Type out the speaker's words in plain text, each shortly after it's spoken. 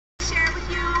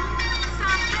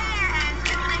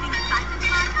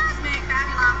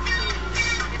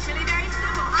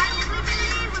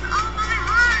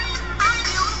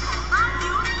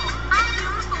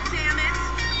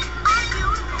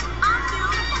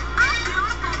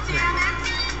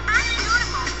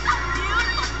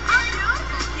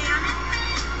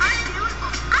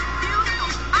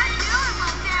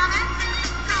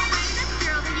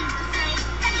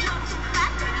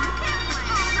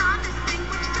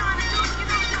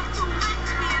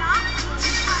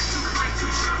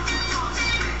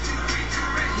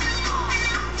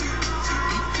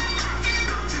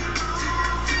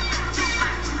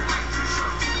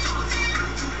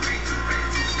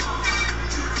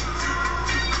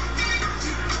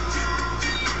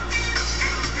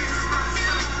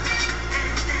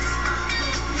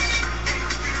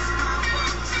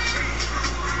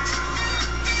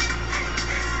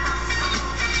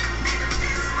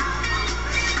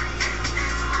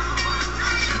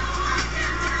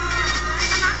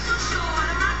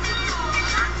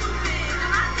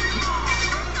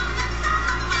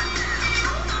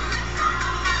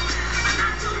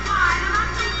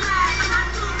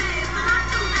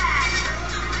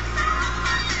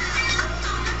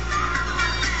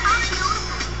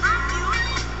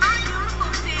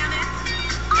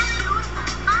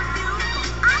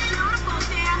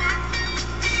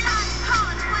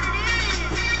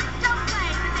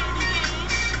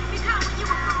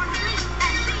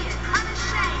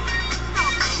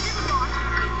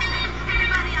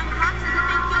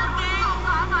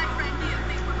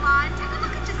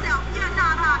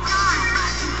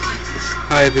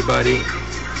Hi everybody,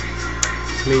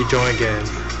 it's me John again.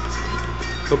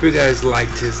 Hope you guys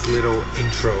liked this little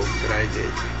intro that I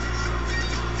did.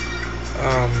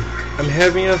 I'm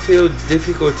having a few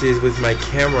difficulties with my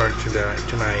camera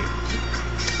tonight.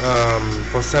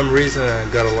 For some reason I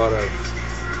got a lot of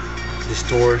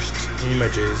distorted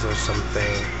images or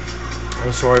something.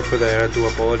 I'm sorry for that, I do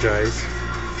apologize.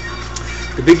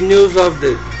 The big news of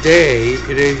the day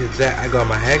it is that I got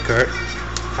my haircut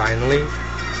finally.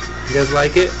 You guys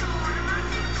like it?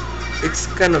 It's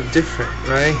kind of different,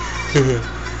 right?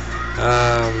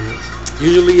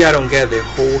 Usually I don't get the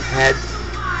whole head.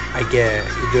 I get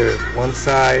either one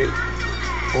side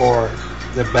or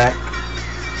the back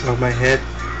of my head.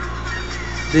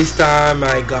 This time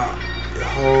I got the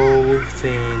whole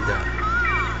thing done.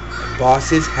 My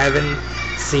bosses haven't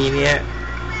seen yet.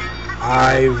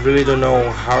 I really don't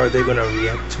know how they're gonna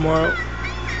react tomorrow.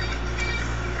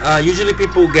 Usually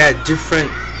people get different,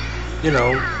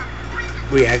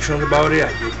 reactions about it,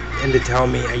 and they tell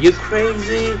me, "Are you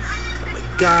crazy? Oh my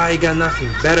God, you got nothing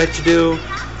better to do."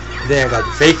 Then I got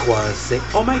the fake ones saying,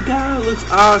 "Oh my God, looks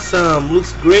awesome,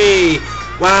 looks great,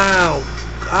 wow,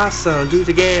 awesome, do it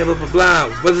again, blah blah blah."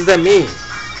 What does that mean?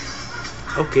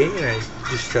 Okay, and I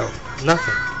just tell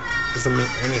nothing. Doesn't mean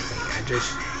anything. I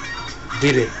just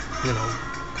did it,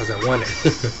 because I wanted.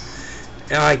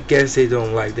 And I guess they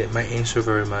don't like my answer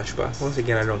very much, but once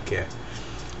again, I don't care.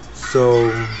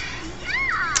 So,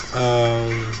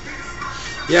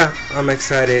 yeah, I'm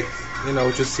excited,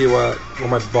 to see what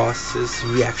my boss's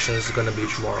reaction is gonna be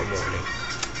tomorrow morning.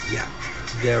 Yeah,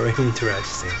 very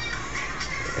interesting.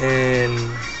 And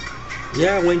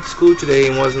yeah, I went to school today.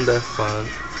 It wasn't that fun.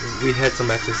 We had some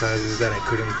exercises that I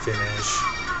couldn't finish.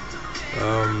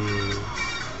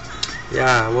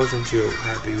 Yeah, I wasn't too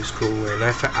happy with school, and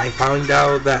I found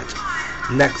out that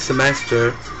next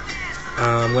semester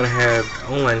I'm gonna have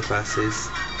online classes,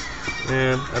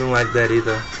 and I don't like that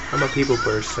either. I'm a people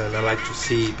person. I like to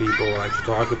see people. I like to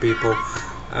talk to people.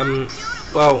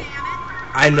 Well,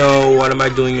 I know what am I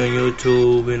doing on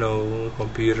YouTube,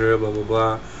 computer, blah blah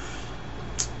blah.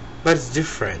 But it's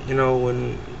different,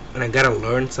 when I gotta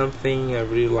learn something. I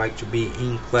really like to be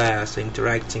in class,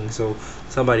 interacting. So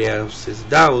somebody else's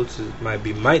doubts might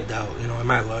be my doubt. I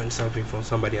might learn something from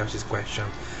somebody else's question.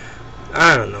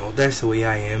 I don't know. That's the way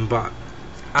I am. But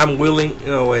I'm willing,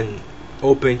 and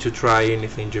open to try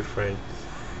anything different.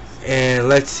 And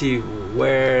let's see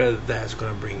where that's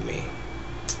gonna bring me.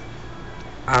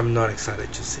 I'm not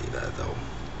excited to see that though.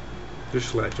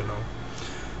 Just to let you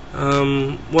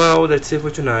know. Well, that's it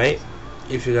for tonight.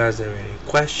 If you guys have any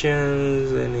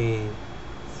questions, any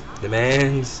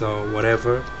demands or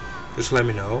whatever, just let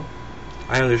me know.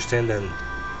 I understand that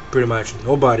pretty much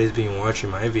nobody's been watching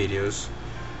my videos.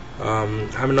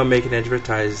 I'm not making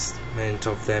advertisement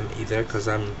of them either, because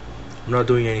I'm not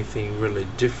doing anything really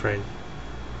different.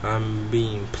 I'm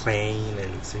being plain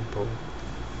and simple.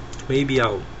 Maybe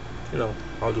I'll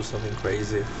do something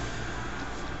crazy.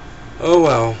 Oh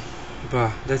well,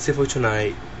 but that's it for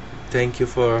tonight. Thank you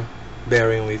for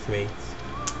bearing with me,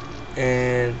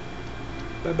 and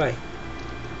bye bye.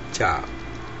 Ciao.